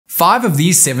5 of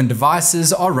these 7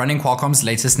 devices are running Qualcomm's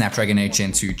latest Snapdragon 8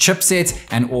 Gen 2 chipset,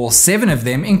 and all 7 of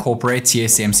them incorporate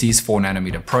TSMC's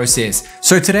 4nm process.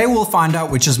 So today we'll find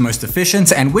out which is most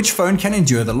efficient and which phone can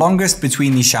endure the longest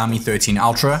between the Xiaomi 13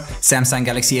 Ultra, Samsung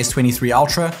Galaxy S23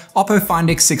 Ultra, OPPO Find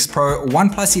X6 Pro,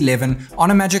 OnePlus 11,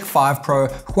 Honor Magic 5 Pro,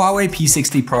 Huawei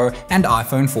P60 Pro, and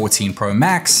iPhone 14 Pro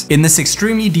Max in this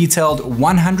extremely detailed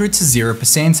 100 to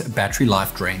 0% battery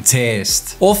life drain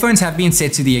test. All phones have been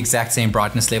set to the exact same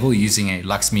brightness level using a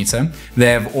LUX Meter.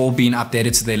 They have all been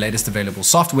updated to their latest available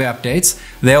software updates.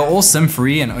 They are all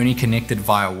SIM-free and only connected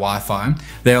via Wi-Fi.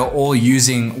 They are all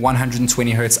using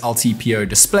 120Hz LTPO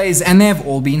displays, and they have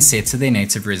all been set to their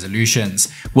native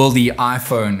resolutions. Will the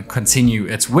iPhone continue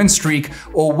its win streak,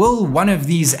 or will one of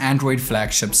these Android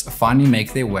flagships finally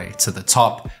make their way to the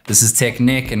top? This is Tech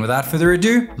Nick, and without further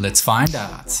ado, let's find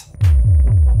out.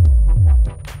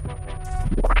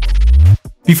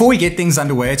 Before we get things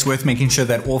underway, it's worth making sure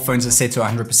that all phones are set to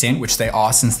 100%, which they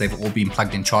are since they've all been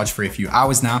plugged in charge for a few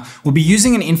hours now. We'll be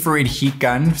using an infrared heat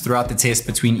gun throughout the test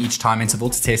between each time interval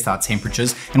to test our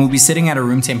temperatures, and we'll be sitting at a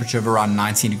room temperature of around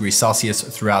 19 degrees Celsius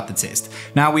throughout the test.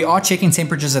 Now, we are checking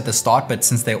temperatures at the start, but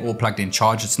since they're all plugged in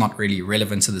charge, it's not really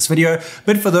relevant to this video.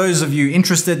 But for those of you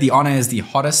interested, the Honor is the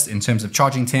hottest in terms of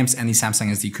charging temps, and the Samsung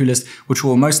is the coolest, which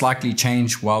will most likely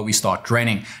change while we start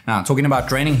draining. Now, talking about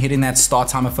draining, hitting that start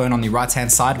timer phone on the right-hand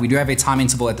side, we do have a time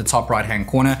interval at the top right-hand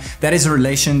corner. That is in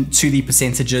relation to the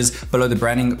percentages below the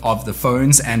branding of the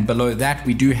phones, and below that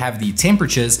we do have the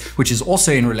temperatures, which is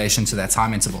also in relation to that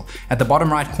time interval. At the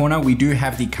bottom right corner, we do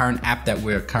have the current app that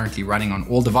we're currently running on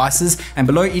all devices, and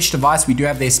below each device we do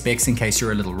have their specs in case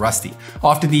you're a little rusty.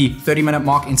 After the 30-minute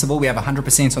mark interval, we have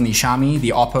 100% on the Xiaomi,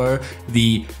 the OPPO,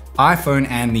 the iPhone,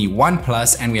 and the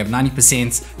OnePlus, and we have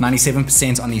 90%,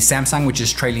 97% on the Samsung, which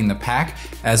is trailing the pack,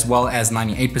 as well as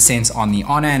 98% on the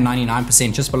Honor, and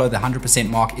 99% just below the 100%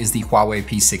 mark is the Huawei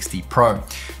P60 Pro.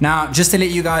 Now, just to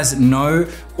let you guys know,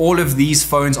 all of these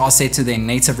phones are set to their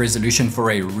native resolution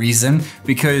for a reason,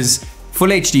 because Full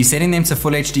HD, setting them to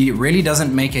Full HD really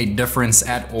doesn't make a difference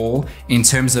at all in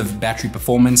terms of battery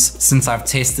performance. Since I've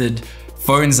tested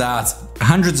phones out,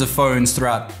 hundreds of phones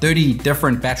throughout 30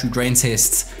 different battery drain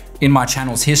tests in my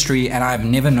channel's history, and I've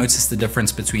never noticed the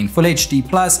difference between Full HD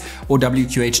Plus or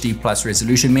WQHD Plus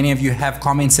resolution. Many of you have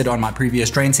commented on my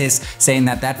previous drain test saying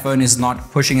that that phone is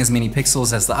not pushing as many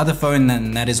pixels as the other phone,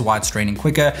 and that is why it's draining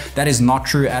quicker. That is not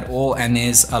true at all, and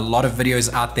there's a lot of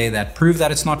videos out there that prove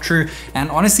that it's not true.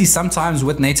 And honestly, sometimes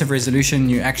with native resolution,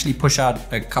 you actually push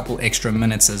out a couple extra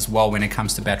minutes as well when it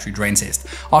comes to battery drain test.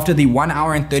 After the 1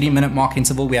 hour and 30-minute mark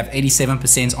interval, we have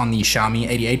 87% on the Xiaomi,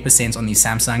 88% on the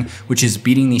Samsung, which is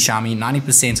beating the Xiaomi,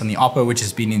 90% on the OPPO, which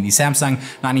is beating the Samsung,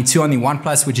 92% on the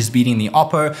OnePlus, which is beating the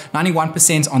OPPO,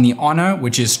 91% on the Honor,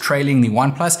 which is trailing the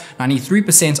OnePlus,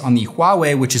 93% on the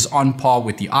Huawei, which is on par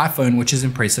with the iPhone, which is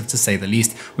impressive to say the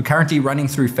least. We're currently running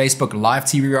through Facebook Live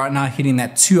TV right now, hitting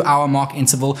that 2-hour mark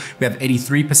interval. We have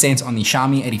 83% on the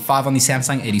Xiaomi, 85% on the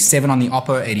Samsung, 87% on the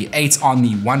OPPO, 88% on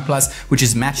the OnePlus, which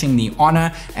is matching the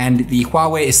Honor, and the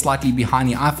Huawei is slightly behind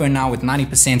the iPhone now with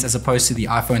 90% as opposed to the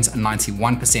iPhone's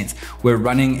 91%. We're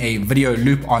running a video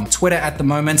loop on Twitter at the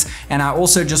moment, and I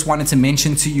also just wanted to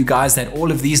mention to you guys that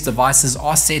all of these devices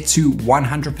are set to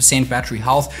 100% battery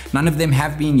health. None of them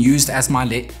have been used as my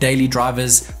daily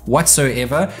drivers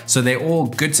whatsoever, so they're all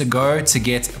good to go to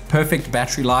get perfect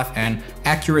battery life and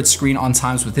accurate screen on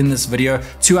times within this video.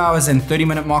 2 hours and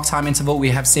 30-minute mark time interval, we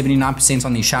have 79%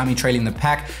 on the Xiaomi trailing the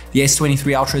pack. The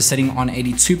S23 Ultra is sitting on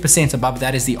 82%. Above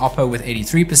that is the OPPO with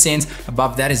 83%.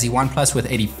 Above that is the OnePlus with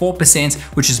 84%,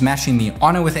 which is matching the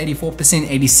Honor with 84%.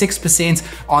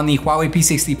 86% on the Huawei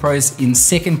P60 Pros in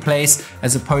second place,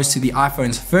 as opposed to the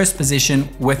iPhone's first position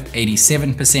with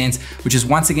 87%, which is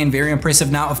once again very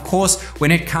impressive. Now, of course,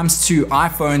 when it comes to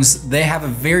iPhones, they have a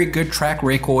very good track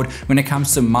record when it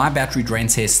comes to my battery drain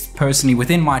test personally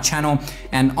within my channel.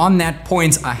 And on that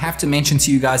point, I have to mention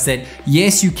to you guys that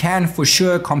yes, you can for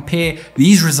sure compare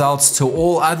these results to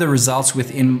all other results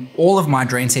within all of my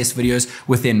drain test videos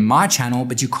within my channel,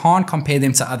 but you can't compare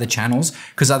them to other channels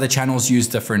because other channels use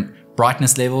different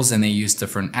brightness levels and they use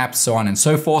different apps, so on and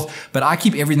so forth. But I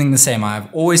keep everything the same.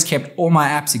 I've always kept all my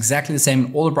apps exactly the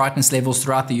same, all the brightness levels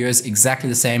throughout the years exactly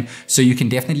the same. So you can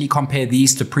definitely compare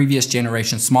these to previous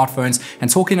generation smartphones.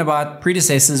 And talking about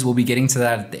predecessors, we'll be getting to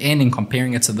that at the end and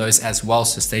comparing it to those as well.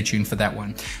 So stay tuned for that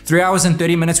one. 3 hours and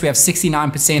 30 minutes, we have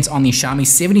 69% on the Xiaomi,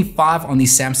 75% on the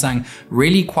Samsung,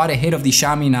 really quite ahead of the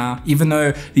Xiaomi now, even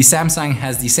though the Samsung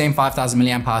has the same 5000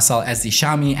 mAh cell as the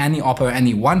Xiaomi and the OPPO and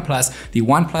the OnePlus. The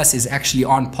OnePlus is actually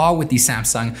on par with the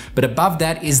Samsung, but above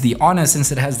that is the Honor,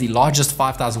 since it has the largest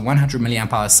 5100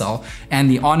 mAh cell, and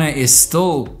the Honor is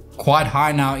still quite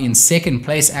high now in second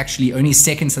place, actually only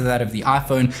second to that of the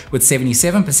iPhone with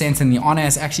 77%, and the Honor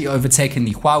has actually overtaken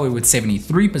the Huawei with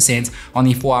 73% on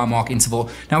the 4-hour mark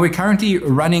interval. Now we're currently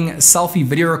running selfie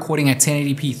video recording at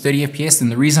 1080p 30 FPS,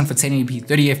 and the reason for 1080p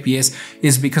 30 FPS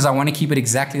is because I want to keep it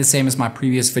exactly the same as my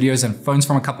previous videos, and phones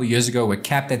from a couple years ago were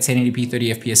capped at 1080p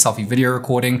 30 FPS selfie video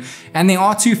recording, and there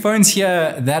are two phones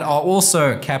here that are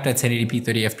also capped at 1080p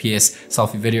 30 FPS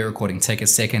selfie video recording. Take a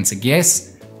second to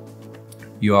guess.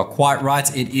 You are quite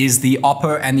right. It is the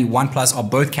OPPO and the OnePlus are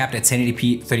both capped at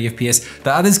 1080p 30 FPS.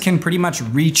 The others can pretty much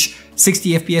reach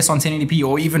 60 FPS on 1080p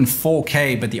or even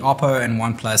 4K, but the OPPO and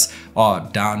OnePlus are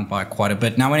down by quite a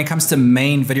bit. Now, when it comes to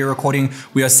main video recording,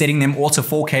 we are setting them all to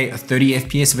 4K 30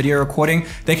 FPS video recording.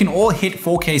 They can all hit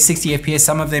 4K 60 FPS,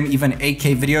 some of them even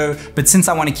 8K video, but since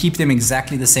I want to keep them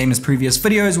exactly the same as previous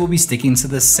videos, we'll be sticking to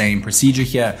the same procedure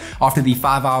here. After the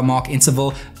 5-hour mark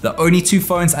interval, the only two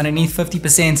phones underneath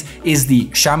 50% is the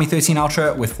Xiaomi 13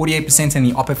 Ultra with 48% and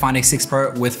the OPPO Find X6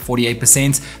 Pro with 48%,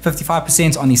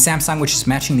 55% on the Samsung, which is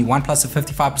matching the OnePlus of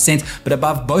 55%, but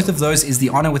above both of those is the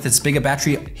Honor with its bigger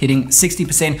battery hitting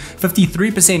 60%,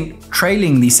 53%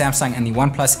 trailing the Samsung and the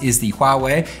OnePlus is the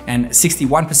Huawei, and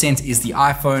 61% is the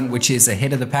iPhone, which is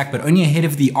ahead of the pack, but only ahead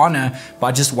of the Honor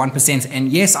by just 1%.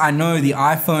 And yes, I know the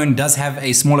iPhone does have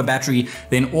a smaller battery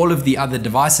than all of the other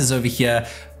devices over here,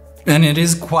 and it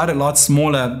is quite a lot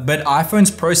smaller, but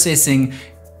iPhone's processing,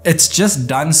 it's just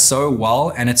done so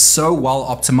well, and it's so well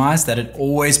optimized that it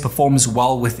always performs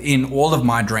well within all of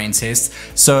my drain tests.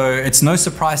 So it's no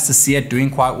surprise to see it doing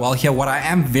quite well here. What I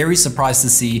am very surprised to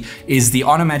see is the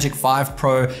Honor Magic 5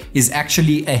 Pro is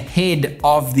actually ahead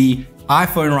of the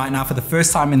iPhone right now for the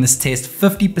first time in this test,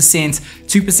 50%,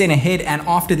 2% ahead, and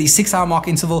after the 6-hour mark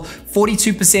interval,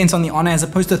 42% on the Honor as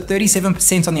opposed to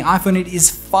 37% on the iPhone. It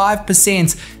is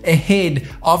 5% ahead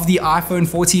of the iPhone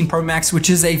 14 Pro Max, which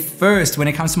is a first when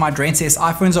it comes to my drain test.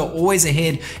 iPhones are always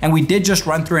ahead, and we did just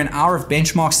run through an hour of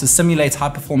benchmarks to simulate high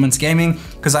performance gaming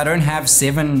because I don't have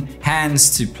 7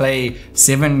 hands to play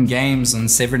 7 games on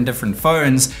 7 different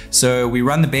phones. So we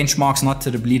run the benchmarks not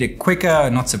to deplete it quicker,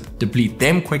 not to deplete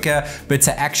them quicker, but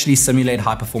to actually simulate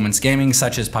high performance gaming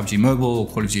such as PUBG Mobile,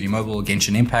 Call of Duty Mobile,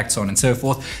 Genshin Impact, so on and so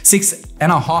forth.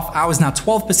 6.5 hours now,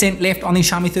 12% left on the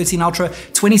Xiaomi 13 Ultra,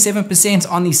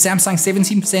 27% on the Samsung,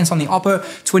 17% on the OPPO,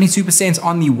 22%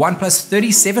 on the OnePlus,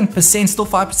 37%, still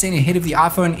 5% ahead of the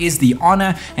iPhone is the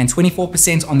Honor, and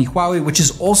 24% on the Huawei, which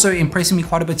is also impressing me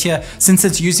quite a bit here since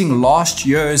it's using last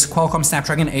year's Qualcomm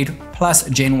Snapdragon 8 Plus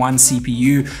Gen 1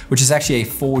 CPU, which is actually a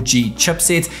 4G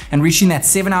chipset, and reaching that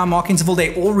 7-hour mark interval.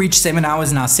 They all reach 7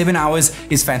 hours now. 7 hours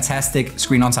is fantastic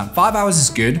screen on time. 5 hours is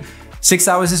good. 6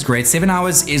 hours is great. 7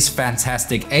 hours is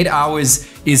fantastic. 8 hours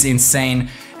is insane.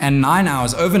 And 9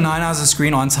 hours, over 9 hours of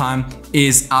screen on time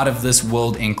is out of this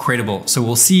world incredible. So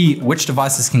we'll see which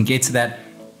devices can get to that.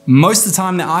 Most of the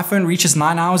time the iPhone reaches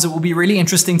 9 hours. It will be really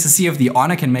interesting to see if the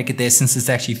Honor can make it there since it's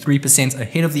actually 3%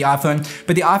 ahead of the iPhone,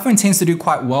 but the iPhone tends to do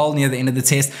quite well near the end of the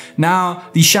test. Now,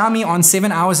 the Xiaomi on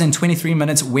 7 hours and 23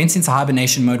 minutes went into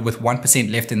hibernation mode with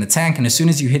 1% left in the tank, and as soon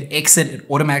as you hit exit, it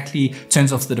automatically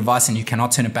turns off the device and you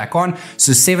cannot turn it back on.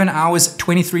 So 7 hours,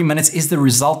 23 minutes is the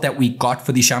result that we got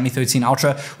for the Xiaomi 13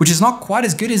 Ultra, which is not quite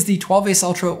as good as the 12S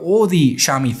Ultra or the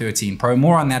Xiaomi 13 Pro.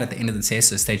 More on that at the end of the test,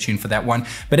 so stay tuned for that one.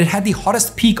 But it had the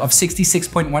hottest peak of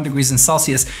 66.1 degrees in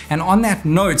Celsius. And on that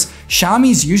note,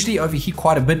 Xiaomi's usually overheat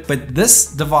quite a bit, but this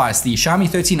device, the Xiaomi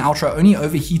 13 Ultra, only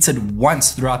overheated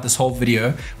once throughout this whole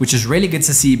video, which is really good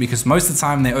to see because most of the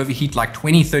time they overheat like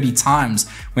 20-30 times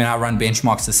when I run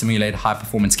benchmarks to simulate high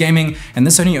performance gaming. And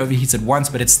this only overheated once,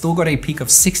 but it's still got a peak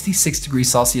of 66 degrees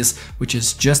Celsius, which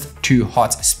is just too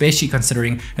hot, especially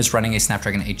considering it's running a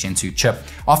Snapdragon 8 Gen 2 chip.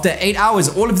 After 8 hours,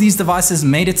 all of these devices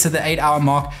made it to the 8-hour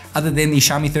mark, other than the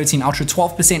Xiaomi 13 Ultra.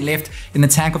 12% left in the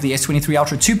tank of the S23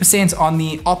 Ultra, 2% on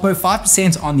the OPPO,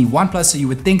 5% on the OnePlus. So you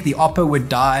would think the OPPO would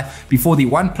die before the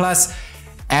OnePlus.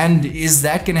 And is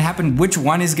that going to happen? Which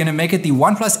one is going to make it? The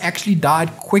OnePlus actually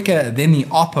died quicker than the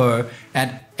OPPO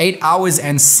at 8 hours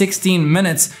and 16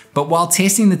 minutes. But while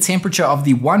testing the temperature of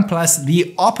the OnePlus,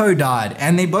 the OPPO died.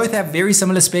 And they both have very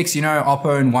similar specs, you know,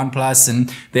 OPPO and OnePlus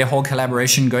and their whole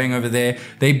collaboration going over there.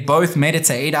 They both made it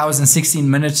to 8 hours and 16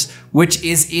 minutes, which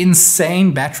is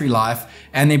insane battery life.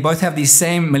 And they both have the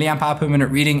same milliamp hour per minute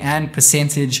reading and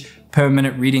percentage per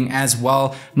minute reading as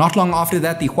well. Not long after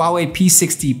that, the Huawei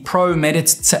P60 Pro made it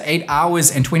to 8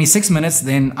 hours and 26 minutes.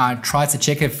 Then I tried to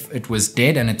check if it was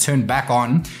dead and it turned back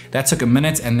on. That took a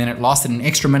minute and then it lasted an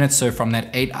extra minute. So from that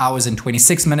 8 hours and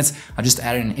 26 minutes, I just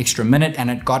added an extra minute and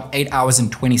it got 8 hours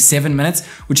and 27 minutes,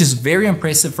 which is very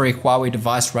impressive for a Huawei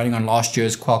device running on last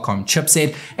year's Qualcomm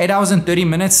chipset. 8 hours and 30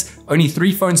 minutes Only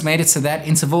 3 phones made it to that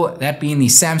interval, that being the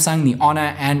Samsung, the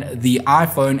Honor, and the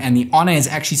iPhone. And the Honor is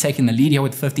actually taking the lead here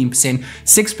with 15%,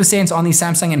 6% on the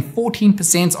Samsung, and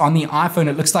 14% on the iPhone.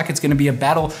 It looks like it's going to be a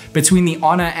battle between the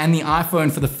Honor and the iPhone.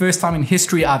 For the first time in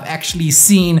history, I've actually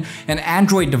seen an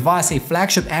Android device, a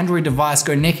flagship Android device,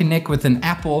 go neck and neck with an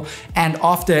Apple. And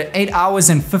after 8 hours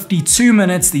and 52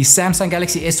 minutes, the Samsung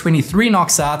Galaxy S23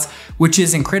 knocks out, which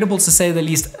is incredible to say the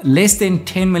least. Less than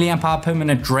 10 milliamp hour per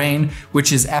minute drain,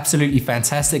 which is absolutely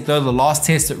fantastic. Though the last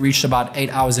test, it reached about 8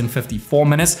 hours and 54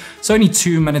 minutes. So only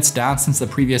 2 minutes down since the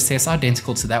previous test,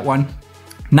 identical to that one.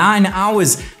 9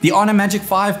 hours. The Honor Magic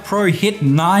 5 Pro hit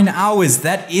 9 hours.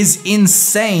 That is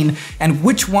insane. And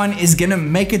which one is gonna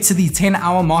make it to the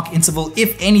 10-hour mark interval?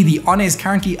 If any, the Honor is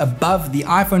currently above the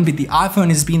iPhone, but the iPhone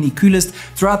has been the coolest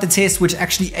throughout the test, which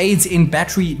actually aids in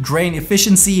battery drain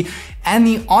efficiency. And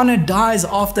the Honor dies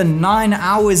after 9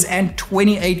 hours and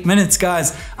 28 minutes,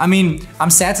 guys. I mean, I'm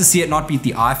sad to see it not beat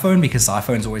the iPhone because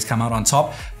iPhones always come out on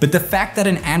top. But the fact that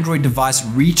an Android device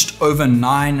reached over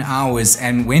 9 hours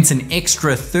and went an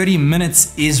extra 30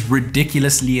 minutes is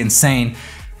ridiculously insane.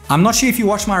 I'm not sure if you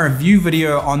watched my review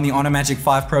video on the Honor Magic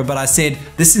 5 Pro, but I said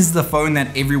this is the phone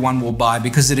that everyone will buy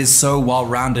because it is so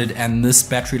well-rounded, and this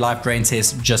battery life drain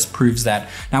test just proves that.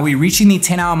 Now we're reaching the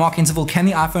 10-hour mark interval. Can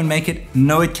the iPhone make it?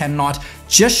 No, it cannot.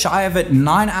 Just shy of it,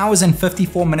 9 hours and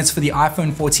 54 minutes for the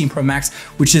iPhone 14 Pro Max,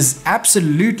 which is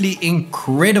absolutely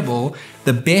incredible.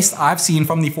 The best I've seen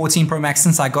from the 14 Pro Max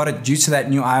since I got it due to that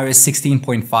new iOS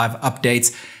 16.5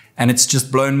 update. And it's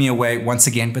just blown me away once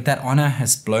again, but that Honor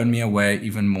has blown me away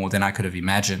even more than I could have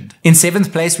imagined. In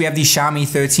 7th place, we have the Xiaomi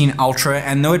 13 Ultra,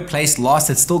 and though it placed last,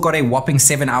 it still got a whopping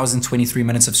 7 hours and 23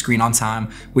 minutes of screen on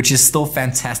time, which is still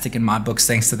fantastic in my books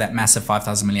thanks to that massive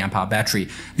 5000 milliamp hour battery.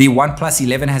 The OnePlus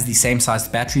 11 has the same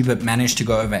sized battery, but managed to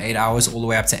go over 8 hours, all the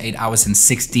way up to 8 hours and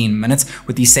 16 minutes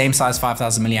with the same size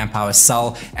 5000 milliamp hour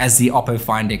cell as the OPPO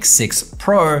Find X6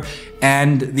 Pro.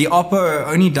 And the OPPO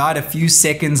only died a few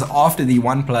seconds after the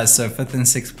OnePlus, so 5th and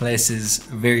 6th place is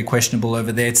very questionable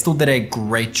over there. It still did a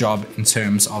great job in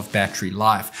terms of battery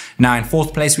life. Now in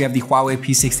 4th place, we have the Huawei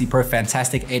P60 Pro,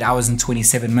 fantastic, 8 hours and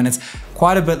 27 minutes.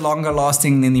 Quite a bit longer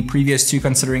lasting than the previous two,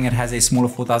 considering it has a smaller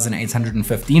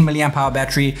 4815 milliamp hour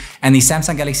battery. And the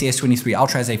Samsung Galaxy S23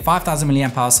 Ultra has a 5000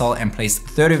 milliamp hour cell and placed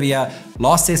 3rd over here.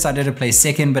 Last test I did it place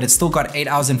 2nd, but it still got 8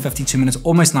 hours and 52 minutes,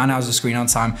 almost 9 hours of screen on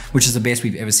time, which is the best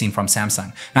we've ever seen from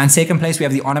Samsung. Now in 2nd place, we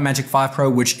have the Honor Magic 5 Pro,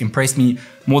 which impressed me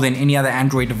more than any other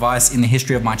Android device in the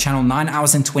history of my channel. 9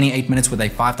 hours and 28 minutes with a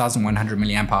 5100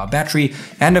 milliamp hour battery.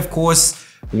 And of course,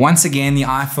 once again, the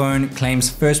iPhone claims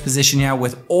first position here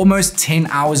with almost 10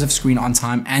 hours of screen on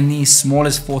time and the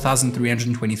smallest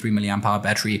 4323 milliamp hour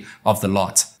battery of the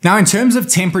lot. Now in terms of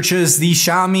temperatures, the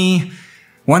Xiaomi,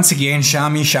 once again,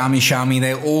 Xiaomi,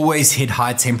 they always hit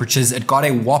high temperatures. It got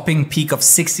a whopping peak of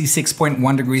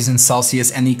 66.1 degrees in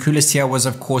Celsius, and the coolest here was,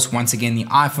 of course, once again, the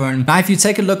iPhone. Now, if you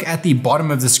take a look at the bottom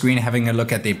of the screen, having a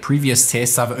look at their previous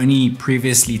tests, I've only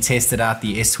previously tested out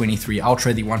the S23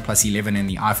 Ultra, the OnePlus 11, and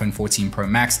the iPhone 14 Pro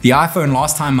Max. The iPhone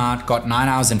last time out got 9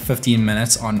 hours and 15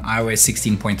 minutes on iOS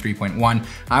 16.3.1.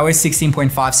 iOS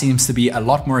 16.5 seems to be a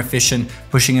lot more efficient,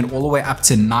 pushing it all the way up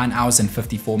to 9 hours and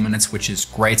 54 minutes, which is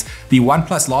great. The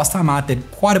OnePlus last time out did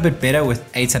quite a bit better with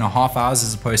 8.5 hours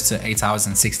as opposed to 8 hours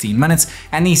and 16 minutes.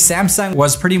 And the Samsung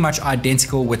was pretty much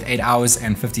identical with 8 hours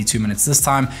and 52 minutes this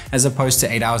time as opposed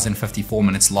to 8 hours and 54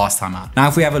 minutes last time out. Now,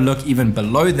 if we have a look even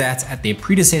below that at their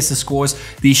predecessor scores,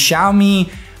 the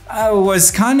Xiaomi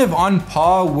was kind of on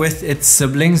par with its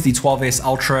siblings, the 12S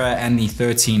Ultra and the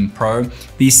 13 Pro.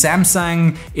 The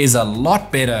Samsung is a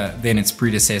lot better than its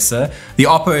predecessor. The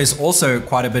OPPO is also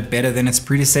quite a bit better than its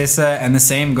predecessor, and the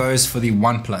same goes for the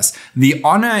OnePlus. The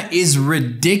Honor is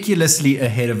ridiculously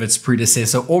ahead of its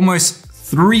predecessor, almost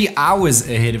 3 hours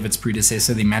ahead of its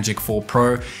predecessor, the Magic 4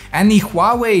 Pro. And the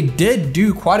Huawei did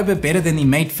do quite a bit better than the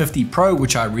Mate 50 Pro,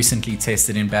 which I recently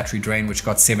tested in battery drain, which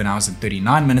got 7 hours and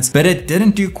 39 minutes, but it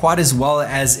didn't do quite as well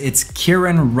as its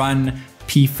Kirin Run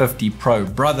P50 Pro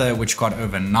brother, which got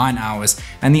over 9 hours.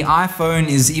 And the iPhone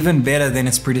is even better than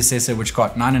its predecessor, which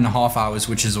got 9.5 hours,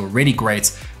 which is already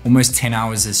great. Almost 10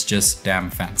 hours is just damn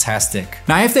fantastic.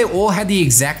 Now, if they all had the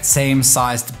exact same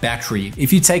sized battery,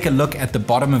 if you take a look at the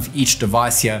bottom of each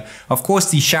device here, of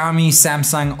course the Xiaomi,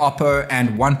 Samsung, OPPO, and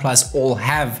OnePlus all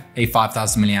have a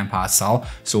 5000 milliamp hour cell,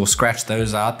 so we'll scratch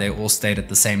those out. They all stayed at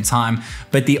the same time,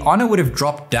 but the Honor would have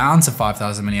dropped down to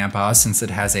 5000 milliamp hours since it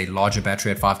has a larger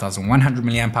battery at 5100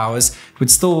 milliamp hours. It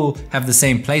would still have the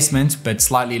same placement, but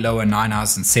slightly lower, 9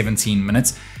 hours and 17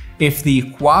 minutes. If the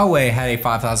Huawei had a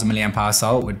 5000 milliamp hour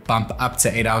cell, it would bump up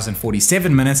to 8 hours and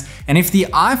 47 minutes. And if the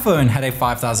iPhone had a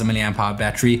 5000 milliamp hour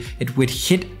battery, it would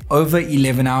hit over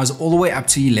 11 hours all the way up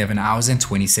to 11 hours and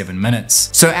 27 minutes.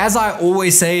 So as I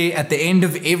always say at the end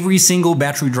of every single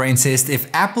battery drain test, if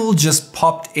Apple just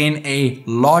popped in a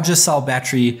larger cell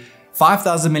battery,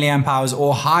 5,000 milliamp hours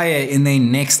or higher in their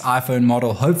next iPhone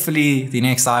model, hopefully the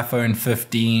next iPhone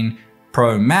 15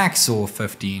 Pro Max or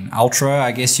 15 Ultra,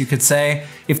 I guess you could say.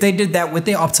 If they did that with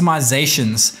their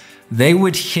optimizations, they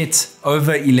would hit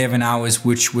over 11 hours,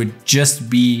 which would just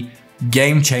be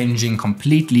game changing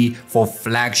completely for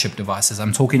flagship devices.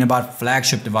 I'm talking about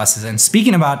flagship devices. And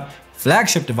speaking about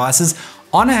flagship devices,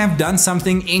 Honor have done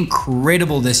something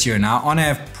incredible this year now. Honor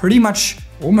have pretty much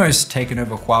almost taken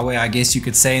over Huawei, I guess you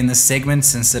could say, in this segment,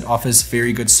 since it offers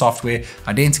very good software,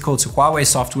 identical to Huawei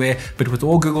software, but with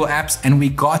all Google apps. And we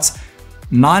got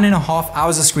 9.5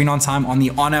 hours of screen on time on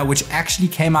the Honor, which actually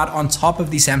came out on top of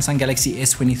the Samsung Galaxy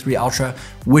S23 Ultra,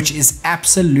 which is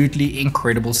absolutely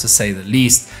incredible to say the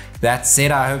least. That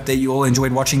said, I hope that you all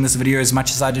enjoyed watching this video as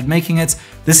much as I did making it.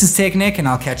 This is TechNick, and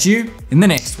I'll catch you in the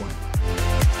next one.